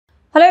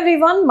Hello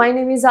everyone, my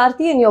name is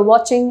Arti and you're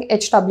watching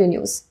HW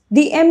News.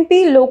 The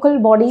MP local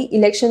body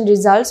election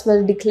results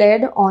were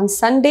declared on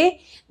Sunday.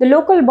 The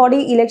local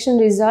body election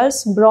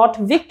results brought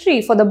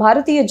victory for the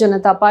Bharatiya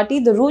Janata Party,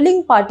 the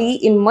ruling party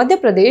in Madhya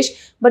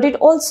Pradesh, but it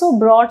also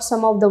brought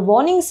some of the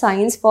warning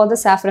signs for the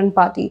Saffron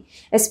Party,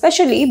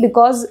 especially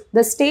because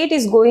the state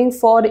is going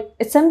for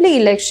assembly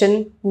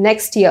election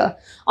next year.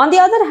 On the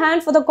other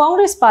hand, for the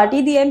Congress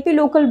Party, the MP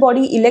local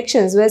body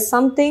elections were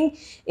something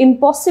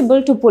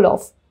impossible to pull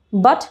off.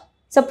 But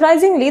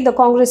surprisingly, the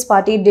Congress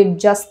Party did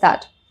just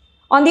that.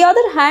 On the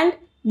other hand,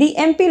 the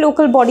MP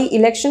local body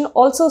election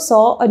also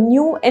saw a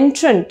new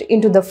entrant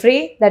into the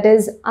fray, that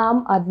is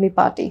Aam Aadmi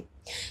Party.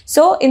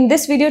 So in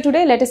this video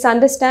today, let us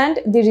understand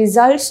the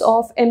results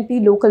of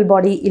MP local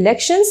body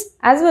elections,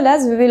 as well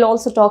as we will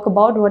also talk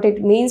about what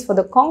it means for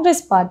the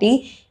Congress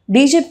Party,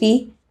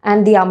 BJP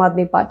and the Aam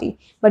Aadmi Party.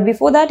 But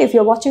before that, if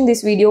you're watching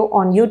this video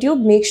on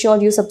YouTube, make sure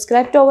you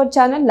subscribe to our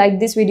channel, like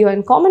this video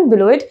and comment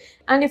below it.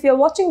 And if you're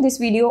watching this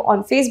video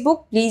on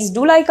Facebook, please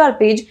do like our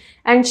page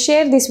and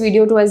share this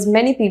video to as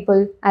many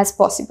people as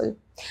possible.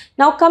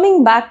 Now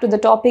coming back to the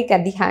topic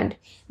at the hand.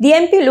 The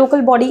MP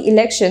local body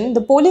election,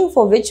 the polling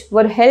for which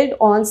were held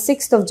on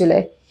 6th of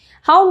July.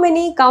 How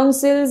many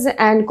councils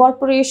and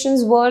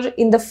corporations were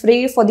in the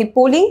fray for the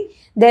polling?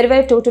 There were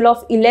a total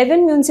of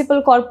 11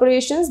 municipal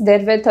corporations, there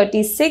were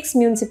 36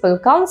 municipal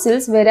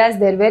councils, whereas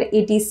there were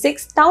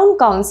 86 town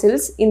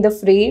councils in the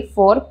fray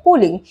for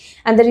polling,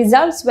 and the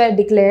results were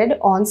declared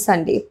on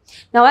Sunday.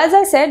 Now, as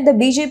I said, the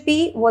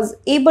BJP was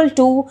able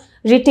to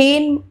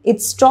retain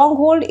its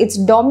stronghold, its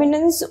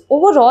dominance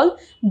overall,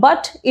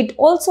 but it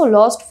also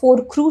lost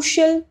 4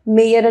 crucial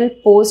mayoral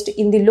posts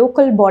in the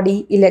local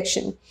body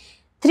election.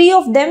 3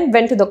 of them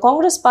went to the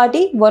Congress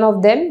Party, 1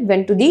 of them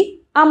went to the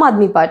Aam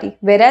Aadmi Party,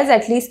 whereas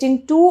at least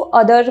in 2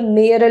 other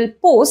mayoral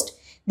posts,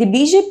 the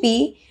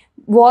BJP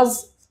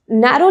was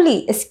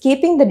narrowly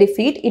escaping the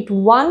defeat. It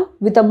won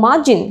with a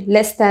margin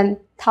less than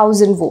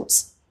 1,000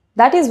 votes.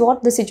 That is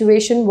what the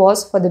situation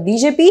was for the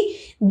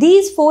BJP.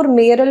 These 4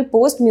 mayoral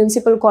post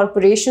municipal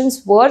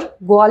corporations were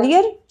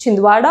Gwalior,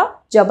 Chhindwara,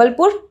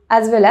 Jabalpur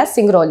as well as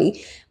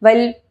Singrauli.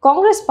 While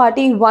Congress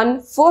Party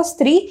won first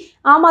 3,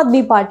 Aam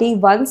Aadmi Party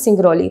won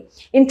Singrauli.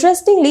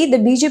 Interestingly, the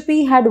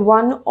BJP had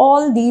won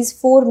all these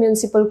 4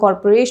 municipal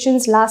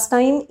corporations last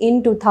time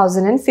in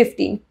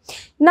 2015.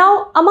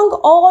 Now, among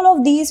all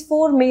of these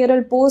 4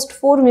 mayoral post,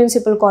 4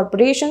 municipal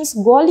corporations,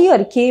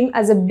 Gwalior came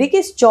as the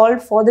biggest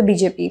jolt for the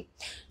BJP.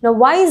 Now,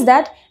 why is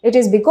that? It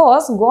is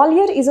because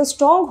Gwalior is a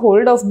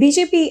stronghold of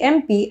BJP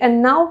MP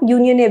and now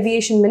Union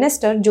Aviation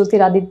Minister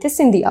Jyotiraditya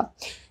Scindia.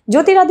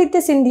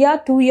 Jyotiraditya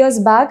Scindia 2 years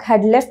back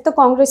had left the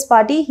Congress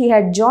Party. He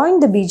had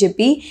joined the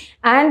BJP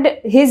and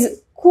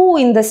his coup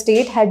in the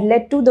state had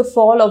led to the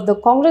fall of the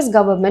Congress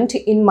government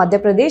in Madhya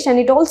Pradesh, and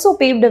it also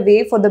paved a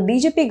way for the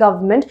BJP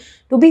government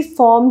to be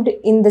formed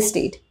in the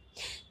state.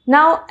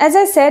 Now, as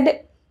I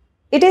said,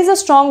 it is a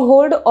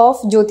stronghold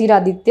of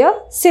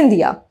Jyotiraditya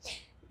Scindia.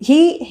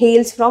 He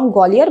hails from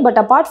Gwalior, but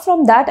apart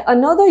from that,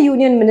 another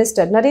Union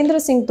Minister,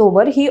 Narendra Singh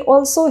Tobar, he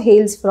also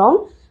hails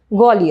from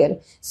Gwalior.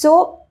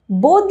 So,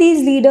 both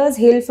these leaders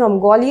hail from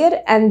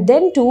Gwalior, and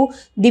then too,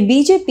 the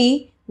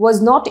BJP was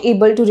not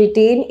able to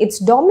retain its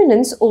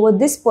dominance over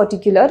this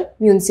particular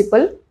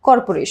municipal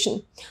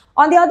corporation.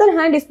 On the other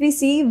hand, if we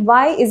see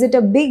why is it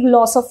a big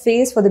loss of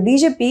face for the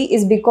BJP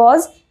is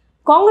because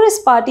Congress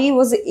Party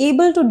was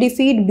able to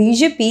defeat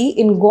BJP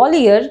in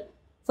Gwalior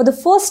for the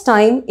first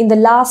time in the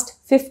last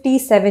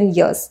 57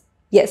 years.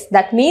 Yes,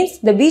 that means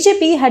the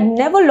BJP had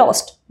never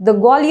lost the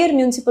Gwalior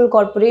Municipal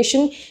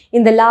Corporation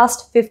in the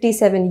last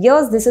 57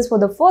 years. This is for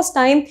the first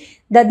time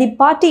that the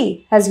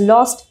party has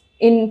lost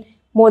in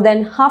more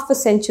than half a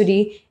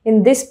century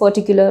in this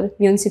particular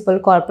municipal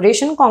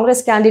corporation.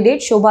 Congress candidate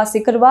Shobha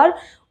Sikarwar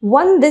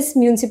won this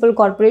municipal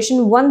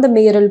corporation, won the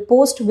mayoral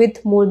post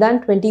with more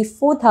than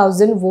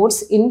 24,000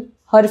 votes in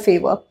her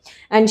favor,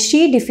 and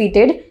she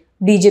defeated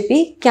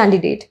BJP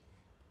candidate.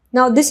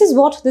 Now, this is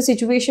what the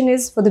situation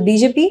is for the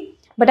BJP.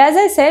 But as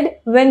I said,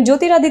 when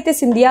Jyotiraditya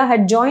Scindia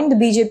had joined the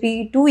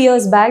BJP 2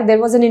 years back, there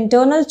was an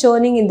internal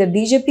churning in the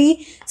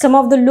BJP. Some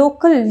of the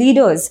local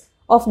leaders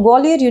of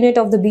Gwalior unit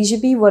of the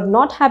BJP were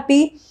not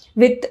happy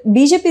with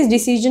BJP's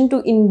decision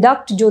to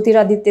induct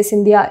Jyotiraditya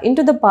Scindia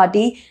into the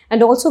party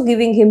and also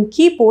giving him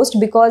key post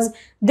because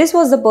this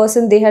was the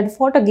person they had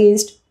fought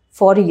against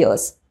for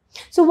years.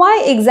 So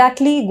why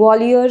exactly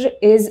Gwalior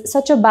is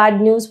such a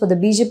bad news for the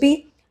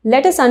BJP?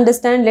 Let us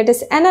understand, let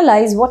us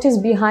analyze what is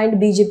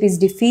behind BJP's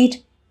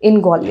defeat in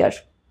Gwalior.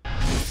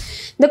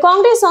 The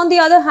Congress, on the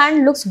other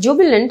hand, looks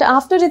jubilant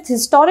after its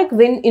historic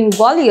win in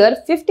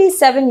Gwalior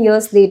 57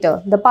 years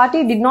later. The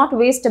party did not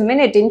waste a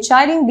minute in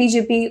chiding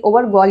BJP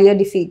over Gwalior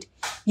defeat.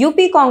 UP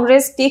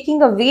Congress,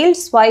 taking a veiled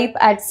swipe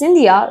at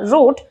Scindia,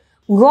 wrote,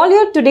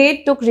 "Gwalior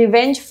today took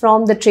revenge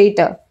from the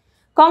traitor."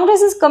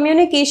 Congress's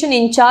communication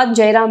in charge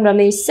Jairam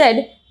Ramesh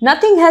said,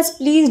 "Nothing has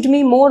pleased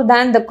me more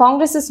than the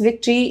Congress's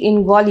victory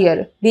in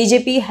Gwalior.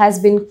 BJP has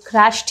been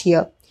crushed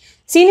here."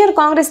 Senior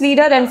Congress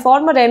leader and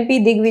former MP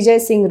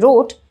Digvijay Singh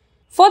wrote,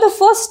 For the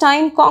first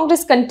time,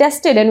 Congress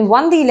contested and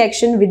won the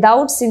election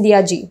without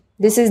Scindia ji.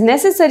 This is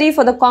necessary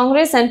for the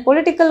Congress and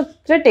political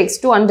critics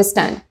to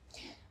understand.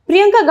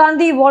 Priyanka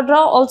Gandhi Vadra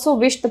also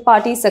wished the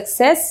party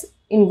success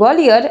in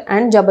Gwalior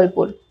and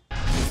Jabalpur.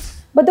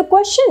 But the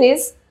question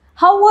is,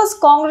 how was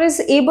Congress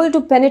able to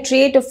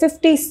penetrate a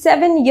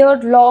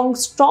 57-year-long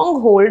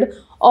stronghold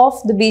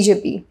of the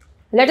BJP?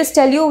 Let us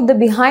tell you the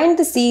behind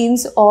the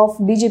scenes of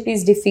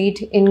BJP's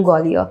defeat in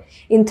Gwalior.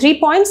 In 3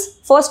 points,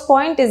 first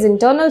point is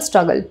internal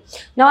struggle.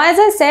 Now, as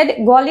I said,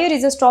 Gwalior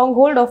is a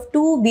stronghold of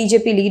two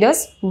BJP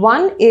leaders.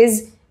 One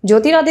is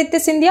Jyotiraditya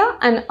Scindia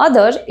and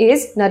other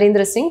is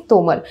Narendra Singh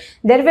Tomar.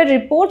 There were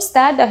reports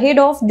that ahead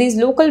of these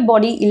local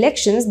body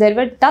elections, there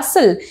were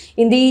tussle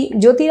in the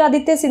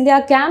Jyotiraditya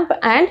Scindia camp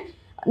and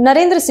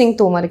Narendra Singh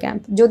Tomar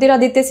camp.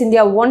 Jyotiraditya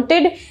Scindia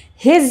wanted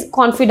his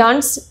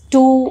confidants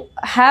to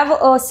have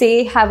a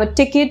say, have a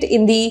ticket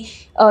in the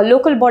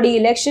local body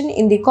election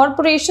in the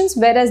corporations,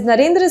 whereas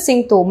Narendra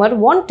Singh Tomar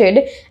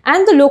wanted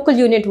and the local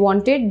unit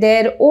wanted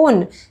their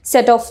own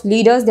set of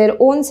leaders, their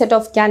own set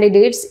of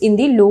candidates in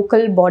the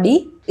local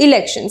body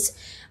elections.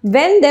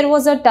 When there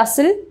was a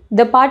tussle,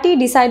 the party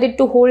decided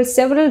to hold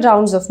several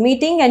rounds of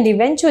meeting, and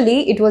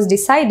eventually it was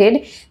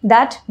decided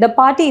that the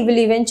party will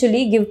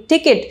eventually give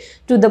ticket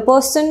to the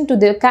person, to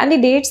the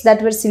candidates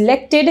that were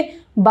selected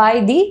by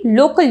the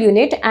local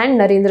unit and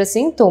Narendra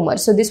Singh Tomar.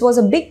 So this was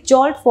a big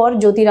jolt for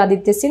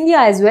Jyotiraditya Scindia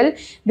as well,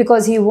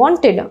 because he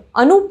wanted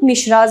Anup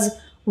Mishra's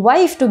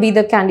wife to be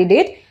the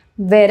candidate,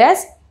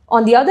 whereas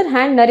on the other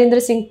hand,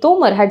 Narendra Singh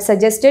Tomar had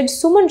suggested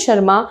Suman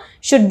Sharma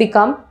should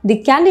become the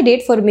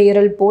candidate for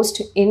mayoral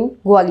post in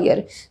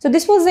Gwalior. So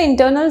this was the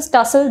internal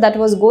tussle that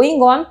was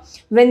going on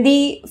when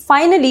the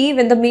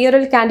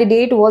mayoral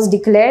candidate was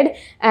declared.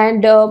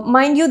 And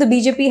mind you, the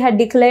BJP had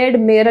declared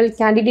mayoral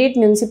candidate,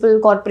 municipal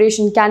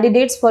corporation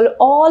candidates for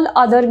all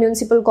other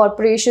municipal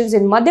corporations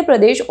in Madhya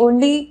Pradesh.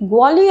 Only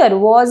Gwalior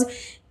was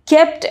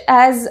kept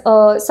as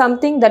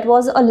something that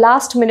was a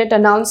last minute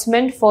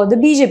announcement for the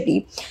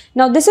BJP.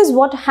 Now this is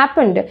what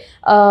happened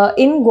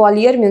in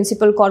Gwalior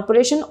Municipal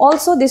Corporation.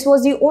 Also, this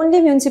was the only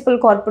municipal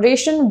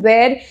corporation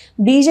where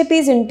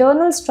BJP's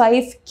internal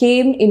strife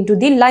came into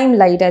the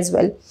limelight as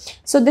well.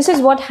 So this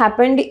is what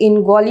happened in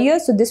Gwalior.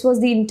 So this was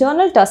the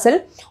internal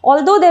tussle.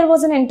 Although there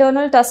was an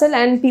internal tussle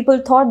and people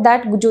thought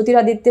that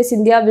Jyotiraditya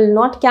Scindia will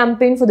not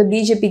campaign for the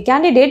BJP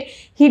candidate,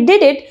 he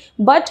did it,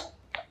 but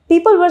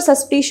people were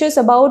suspicious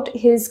about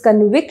his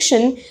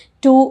conviction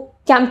to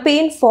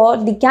campaign for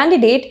the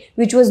candidate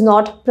which was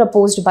not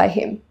proposed by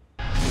him.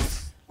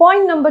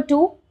 Point number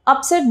 2,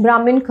 upset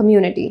Brahmin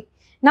community.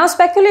 Now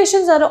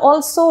speculations are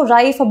also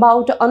rife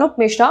about Anup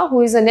Mishra,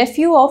 who is a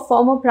nephew of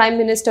former Prime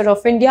Minister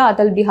of India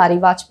Atal Bihari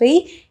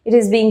Vajpayee. It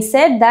is being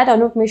said that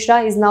Anup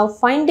Mishra is now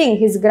finding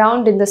his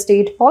ground in the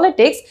state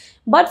politics,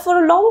 but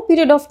for a long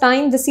period of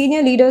time, the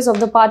senior leaders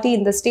of the party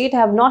in the state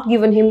have not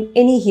given him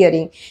any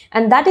hearing.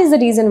 And that is the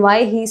reason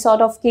why he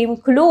sort of came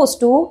close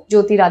to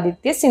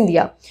Jyotiraditya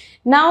Scindia.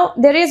 Now,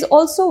 there is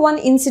also one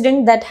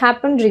incident that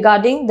happened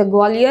regarding the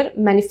Gwalior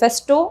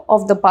manifesto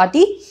of the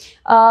party.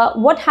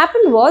 What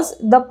happened was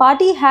the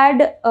party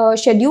had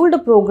scheduled a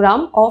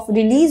program of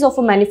release of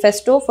a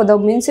manifesto for the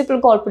municipal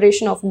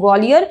corporation of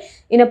Gwalior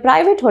in a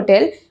private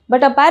hotel,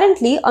 but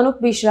apparently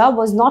Anup Mishra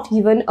was not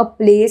given a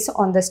place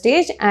on the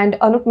stage, and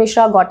Anup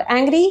Mishra got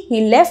angry.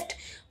 He left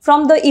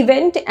from the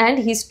event and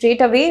he straight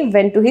away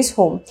went to his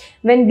home.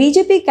 When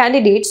BJP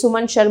candidate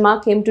Suman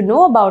Sharma came to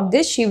know about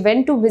this, she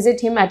went to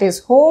visit him at his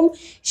home.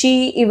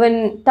 She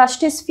even touched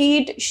his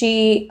feet.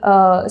 She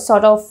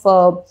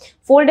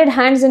folded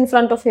hands in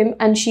front of him,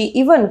 and she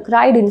even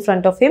cried in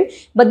front of him.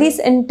 But this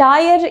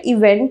entire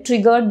event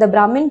triggered the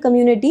Brahmin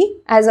community.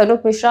 As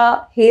Anup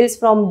Mishra hails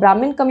from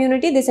Brahmin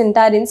community, this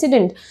entire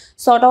incident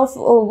sort of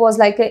was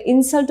like an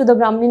insult to the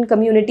Brahmin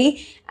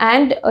community,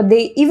 and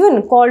they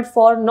even called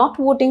for not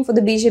voting for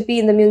the BJP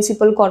in the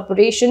municipal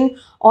corporation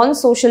on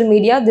social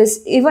media.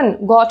 This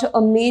even got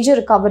a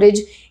major coverage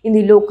in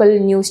the local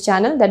news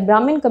channel, that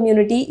Brahmin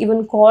community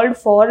even called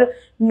for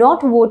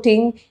not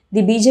voting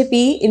the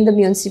BJP in the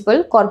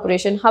municipal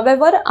corporation.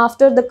 However,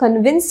 after the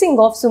convincing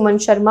of Suman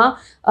Sharma,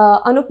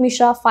 Anup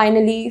Mishra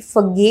finally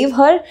forgave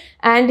her,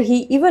 and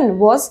he even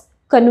was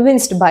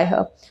convinced by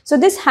her. So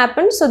this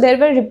happened. So there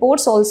were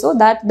reports also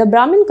that the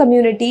Brahmin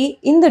community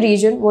in the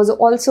region was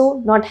also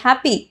not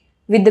happy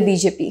with the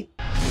BJP.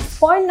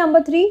 Point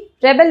number 3,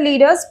 rebel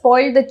leaders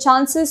spoiled the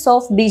chances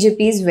of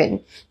BJP's win.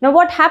 Now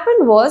what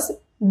happened was,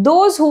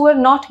 those who were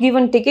not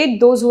given ticket,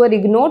 those who were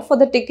ignored for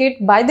the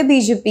ticket by the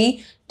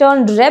BJP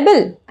turned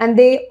rebel, and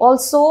they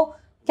also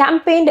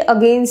campaigned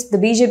against the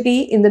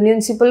BJP in the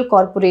municipal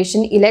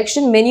corporation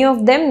election. Many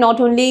of them not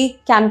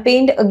only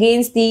campaigned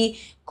against the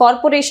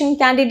corporation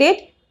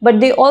candidate, but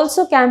they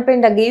also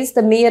campaigned against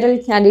the mayoral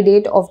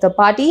candidate of the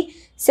party.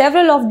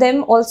 Several of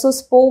them also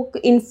spoke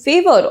in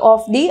favor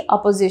of the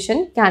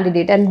opposition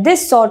candidate, and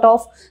this sort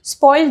of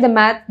spoiled the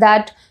math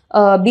that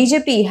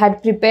BJP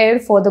had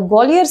prepared for the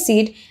Gwalior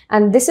seat,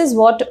 and this is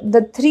what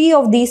the three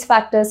of these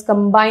factors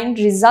combined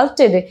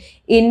resulted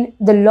in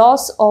the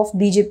loss of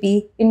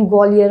BJP in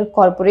Gwalior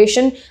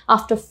Corporation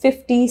after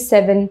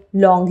 57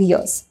 long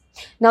years.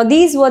 Now,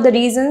 these were the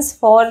reasons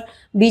for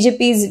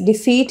BJP's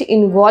defeat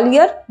in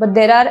Gwalior, but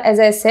there are, as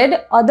I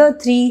said, other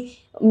three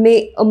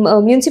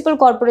municipal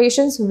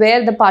corporations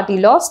where the party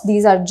lost.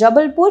 These are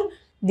Jabalpur,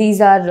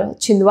 these are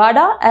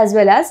Chhindwada, as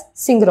well as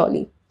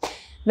Singrauli.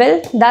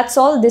 Well, that's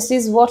all. This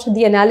is what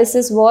the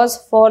analysis was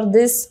for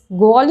this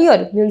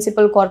Gwalior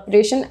Municipal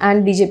Corporation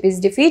and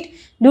BJP's defeat.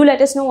 Do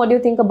let us know what you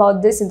think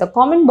about this in the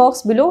comment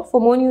box below. For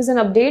more news and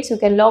updates, you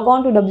can log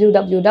on to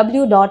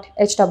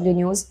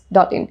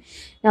www.hwnews.in.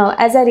 Now,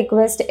 as I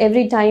request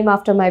every time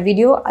after my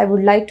video, I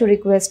would like to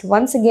request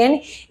once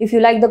again, if you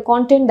like the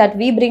content that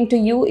we bring to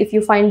you, if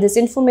you find this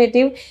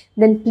informative,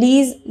 then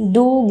please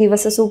do give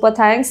us a super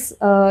thanks.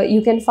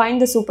 You can find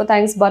the super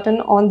thanks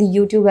button on the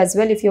YouTube as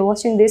well. If you're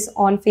watching this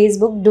on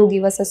Facebook, do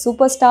give us a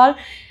superstar.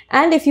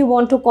 And if you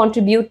want to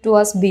contribute to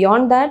us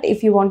beyond that,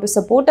 if you want to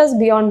support us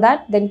beyond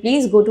that, then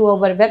please go to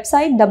our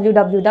website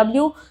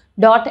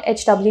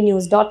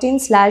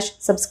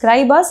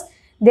www.hwnews.in/subscribe us.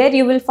 There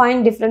you will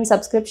find different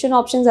subscription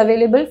options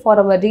available for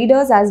our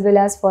readers as well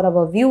as for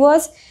our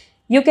viewers.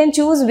 You can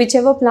choose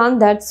whichever plan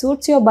that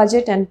suits your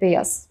budget and pay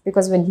us.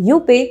 Because when you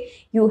pay,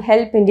 you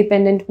help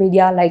independent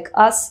media like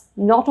us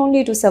not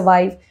only to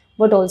survive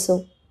but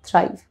also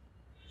thrive.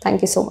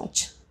 Thank you so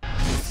much.